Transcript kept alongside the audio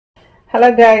Hello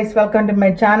guys, welcome to my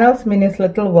channel, Minnie's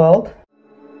Little World.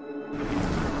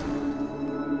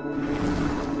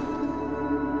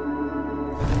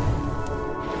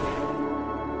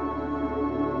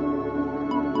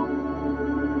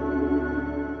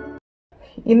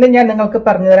 ഇന്ന് ഞാൻ നിങ്ങൾക്ക്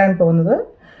പറഞ്ഞു തരാൻ പോകുന്നത്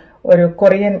ഒരു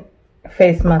കൊറിയൻ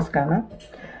ഫേസ് മാസ്ക് ആണ്.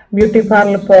 ബ്യൂട്ടി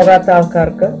പാർലറിൽ പോകാത്ത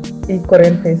ആൾക്കാർക്ക് ഈ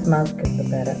കൊറിയൻ ഫേസ് മാസ്ക്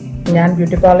തരാം. ഞാൻ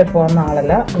ബ്യൂട്ടി പാർലറിൽ പോകുന്ന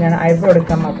ആളല്ല, ഞാൻ ഐബ്രോ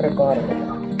എടുക്കാൻ മാത്രമേ പോകാറുള്ളൂ.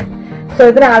 സോ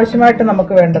ഇതിന് ആവശ്യമായിട്ട്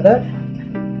നമുക്ക് വേണ്ടത്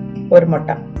ഒരു മുട്ട,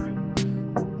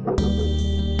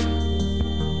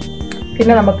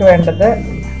 പിന്നെ നമുക്ക് വേണ്ടത്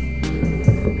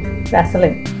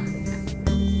വാസലിൻ,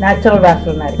 നാച്ചുറൽ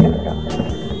വാസലിൻ ആയിരിക്കും കേട്ടോ.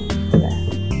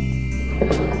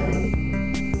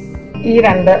 ഈ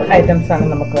രണ്ട് ഐറ്റംസ് ആണ്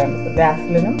നമുക്ക് വേണ്ടത്,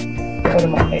 വാസലിനും ഒരു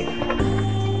മുട്ടയും.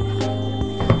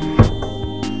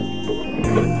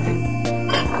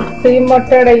 ഈ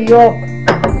മുട്ടയുടെ യോക്ക്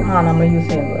ആണ് നമ്മൾ യൂസ്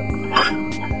ചെയ്യുന്നത്.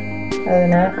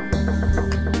 അതിന്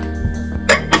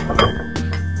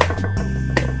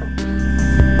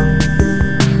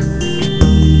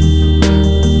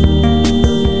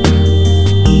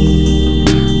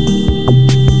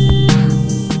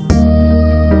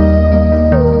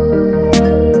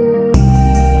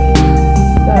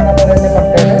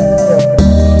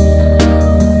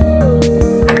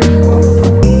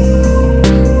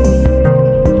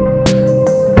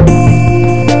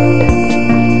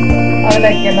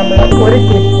നമ്മൾ 1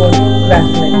 ടീസ്പൂൺ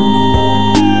വാസലിൻ,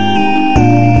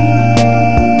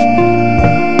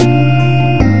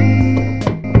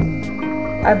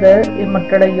 അത് ഈ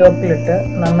മുട്ടയുടെ യോക്കിലിട്ട്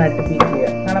നന്നായിട്ട് ബീറ്റ്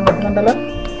ചെയ്യുക. കാണാൻ പറ്റുന്നുണ്ടല്ലോ,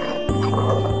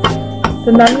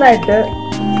 ഇത് നന്നായിട്ട്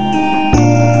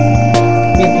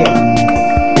ബീറ്റ് ചെയ്യണം.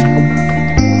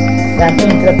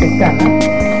 വാസലിൻ ഇത്ര തിക്കാണ്,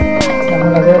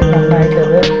 നമ്മളത്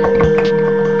നന്നായിട്ടത്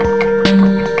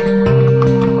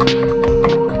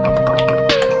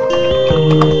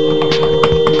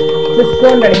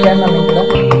സ്പൂൺ അടിക്കാൻ നമുക്ക്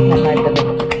നന്നായിട്ട്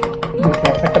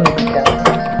പെട്ടെന്ന് കിട്ടാം.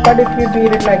 But if you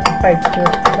beat it like 5 to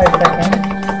 5 seconds,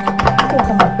 it's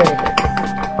not very good.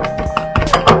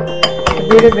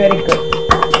 Very, very good.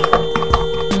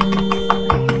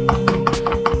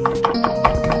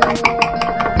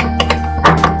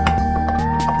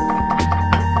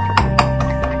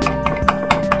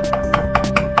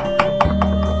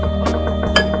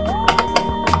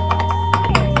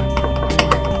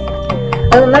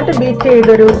 അത് നന്നായിട്ട് ബീറ്റ്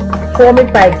ചെയ്തൊരു ഫോമി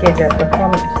പാക്കേജ് ആട്ടോ.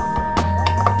 ഫോമി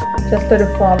ജസ്റ്റ് ഒരു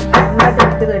ഫോം നന്നായിട്ട്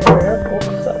ബീറ്റ് കഴിയുമ്പോൾ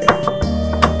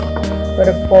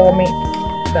ഒരു ഫോമി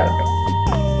ഇതാട്ടോ.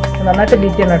 നന്നായിട്ട്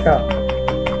ബീറ്റ് ചെയ്യണം കേട്ടോ.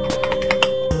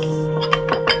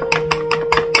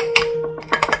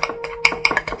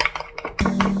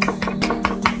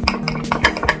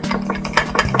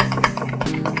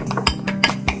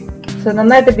 സോ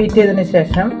നന്നായിട്ട് ബീറ്റ് ചെയ്തതിന്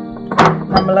ശേഷം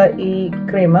നമ്മൾ ഈ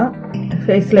ക്രീം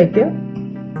ഫേസിലേക്ക്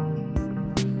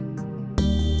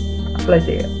അപ്ലൈ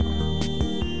ചെയ്യുക.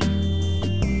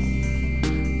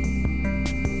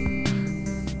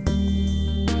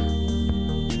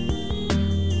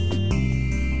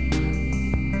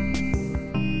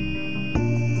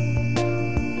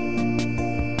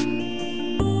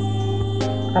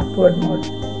 upward mode.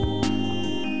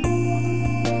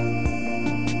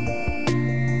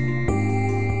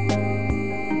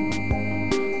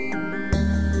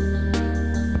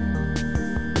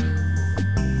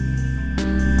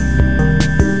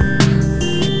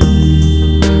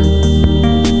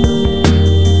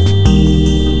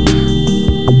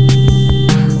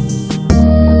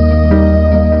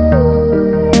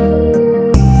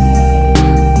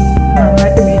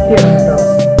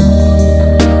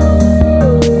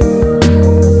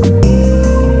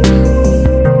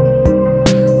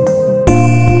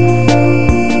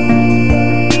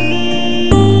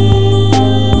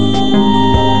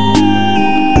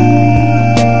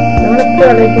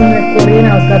 കൊറിയൻ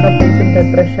ആൾക്കാരുടെ ഫേസിൽ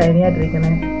എത്ര ഷൈനി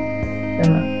ആയിട്ടിരിക്കണേ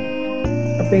എന്ന്.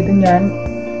 അപ്പൊ ഇത് ഞാൻ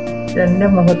എൻ്റെ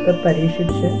മുഖത്ത്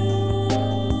പരീക്ഷിച്ച്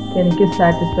എനിക്ക്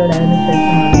സാറ്റിസ്ഫൈഡ് ആയതിനു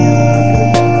ശേഷമാണ്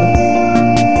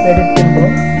വെരി സിമ്പിൾ.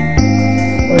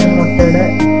 ഒരു മുട്ടയുടെ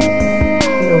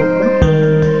യോക്കും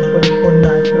ഒരു സ്പൂൺ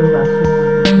നാച്ചുറൽ വാസലിൻ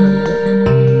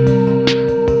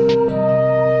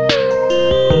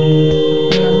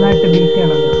നന്നായിട്ട് ബീറ്റ്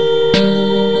ചെയ്യണം.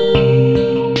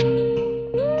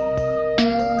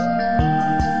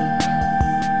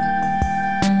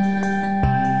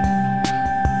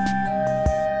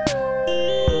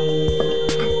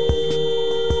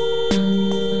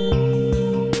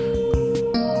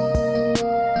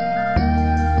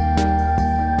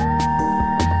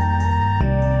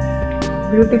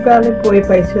 ബ്യൂട്ടി പാർലറിൽ പോയി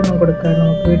പൈസ ഒന്നും കൊടുക്കാൻ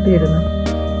നമുക്ക് വീട്ടിലിരുന്ന്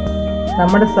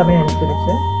നമ്മുടെ സമയം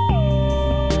അനുസരിച്ച്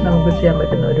നമുക്ക് ചെയ്യാൻ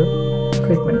പറ്റുന്ന ഒരു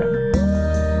ട്രീറ്റ്മെൻറ്റാണ്.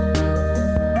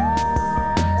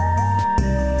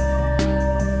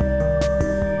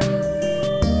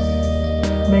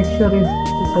 sure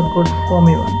it's a good for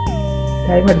me one.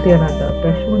 Time at the end,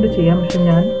 brush കൊണ്ട് ചെയ്യാം, പക്ഷെ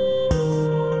ഞാൻ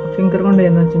ഫിംഗർ കൊണ്ട്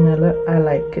ചെയ്യുന്ന വെച്ച് കഴിഞ്ഞാൽ I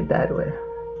like it that way.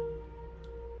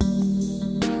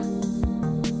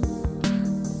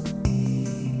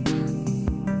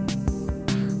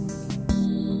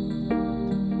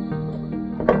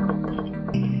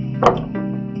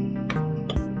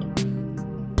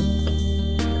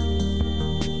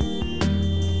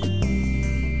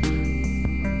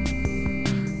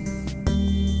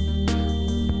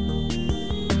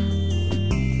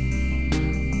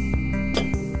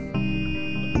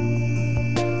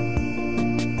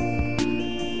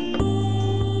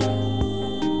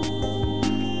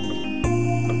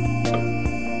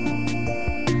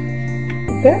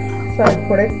 Okay, so I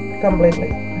put it completely.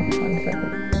 1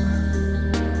 second.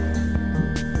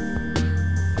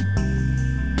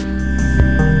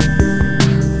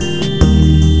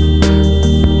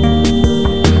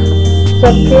 So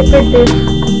keep it this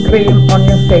cream on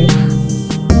your face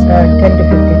 10 to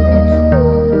 15 minutes.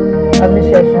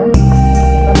 അതിനുശേഷം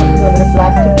നമുക്ക് ഒരു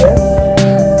പ്ലാസ്റ്റിക്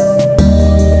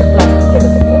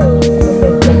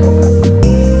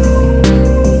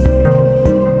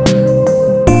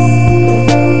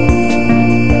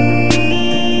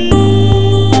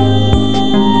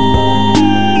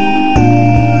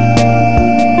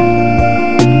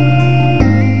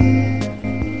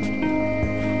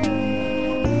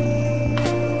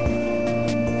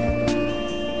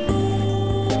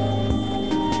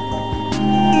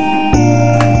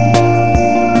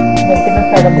എടുത്തിട്ട്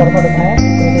സ്ഥലം തുറന്നെടുക്കണേ.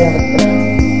 വലിയ അവസ്ഥ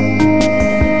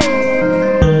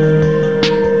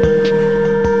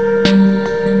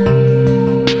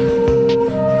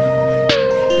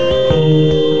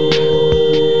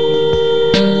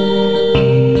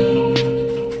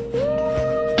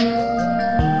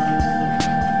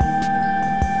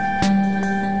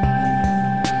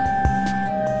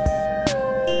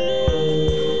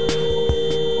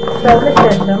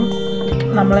അതിനുശേഷം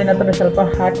നമ്മൾ ഇതിനകത്തോട്ട് ചിലപ്പോൾ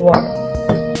hat water,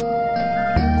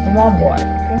 warm water.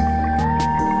 Okay?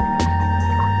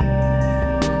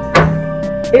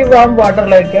 ഈ വാം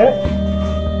വാട്ടറിലേക്ക്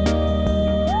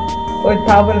ഒരു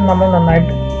ടവൽ നമ്മൾ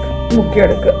നന്നായിട്ട്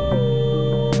മുക്കിയെടുക്കുക.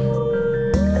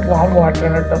 വാം വാട്ടർ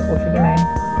കേട്ടോ, സൂക്ഷിക്കണേ.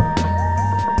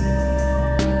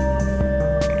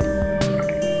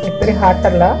 ഇത്തിരി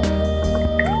ഹാട്ടല്ല,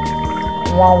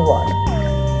 വാം വാട്ടർ.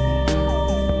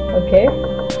 ഓക്കെ,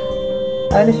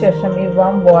 അതിനുശേഷം ഈ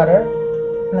വാം വാട്ടർ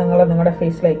നിങ്ങൾ നിങ്ങളുടെ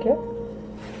ഫേസിലേക്ക്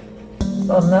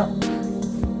ഒന്ന്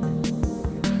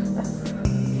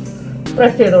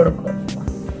പ്രസ് ചെയ്ത് കൊടുക്കുക.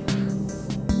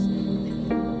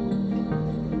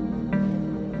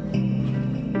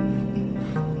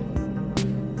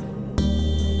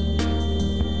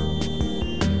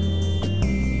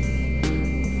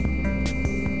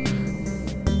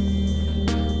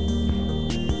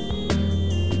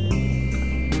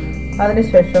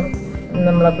 അതിനുശേഷം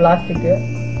നമ്മൾ പ്ലാസ്റ്റിക്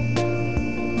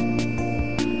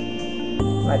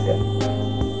മാറ്റുക.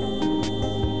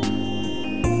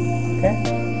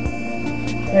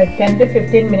 10 to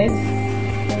 15 minutes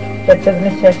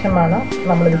വെച്ചതിന് ശേഷമാണ്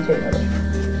നമ്മളിത് ചെയ്യുന്നത്.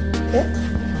 ഓക്കെ,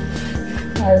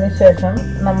 അതിനുശേഷം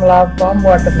നമ്മൾ ആ വാം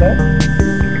വാട്ടറിൽ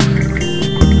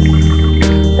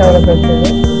ടവൽ വെച്ചത്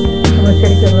നമ്മൾ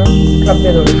ശരിക്കൊന്ന് സ്ക്രബ്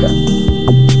ചെയ്ത് കൊടുക്കുക.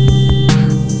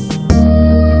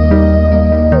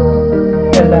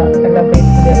 എല്ലാ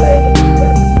ഫേസിൻ്റെ എല്ലായിട്ടും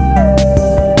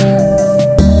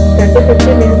 10 to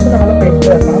 15 minutes നമ്മൾ ഫേസ്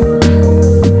വെക്കണം.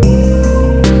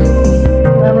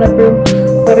 നമ്മളെപ്പോഴും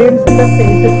കൊറിയൻസിന്റെ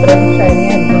ഫേസ് ഇത്രയും ഷൈനി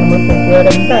ആയിരിക്കും നമ്മൾ വേറെ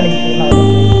എന്താണ് ചെയ്യുന്നത്.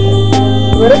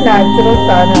 ഇവരെ നാച്ചുറൽ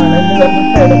സാധനമാണ്, ഇത് വെറുതെ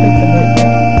സൈഡ് എഫക്റ്റ് ഒന്നും ഇല്ല.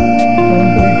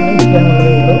 നമുക്ക് വീട്ടിൽ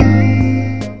ഇരിക്കാനുള്ളതേ ഉള്ളൂ.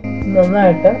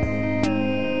 നന്നായിട്ട്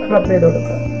റബ് ചെയ്ത്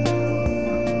കൊടുക്കുക.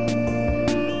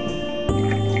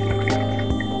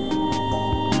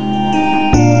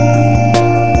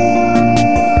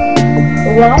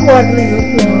 വാം വാട്ടർ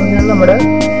യൂസ് ചെയ്യുന്നത് നമ്മുടെ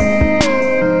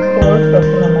പോർസ്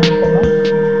ഒക്കെ നന്നായിട്ടൊന്ന്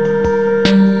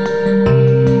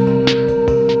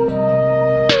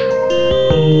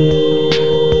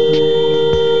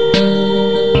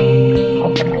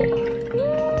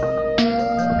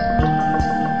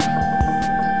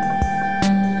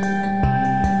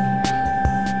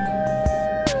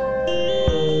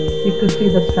you can see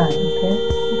the shine. Okay,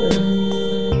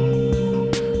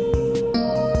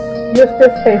 use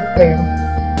this face cream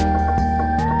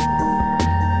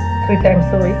 3 times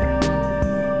a week.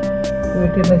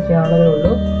 വീട്ടിൽ നിന്ന് ചെയ്യാനുള്ളതേ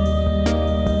ഉള്ളൂ.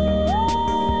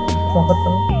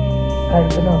 മുഖത്തും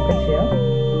കഴുത്തിനും ഒക്കെ ചെയ്യാം.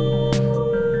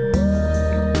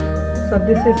 So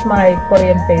this is my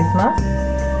Korean face mask.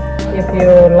 If you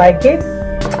like it,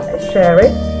 share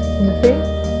it. You see,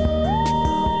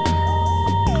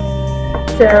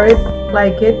 share it,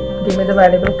 like it, Give me the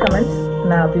valuable comments,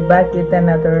 and I'll be back with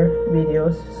another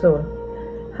videos soon.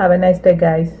 Have a nice day,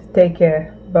 guys. Take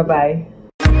care. Bye bye.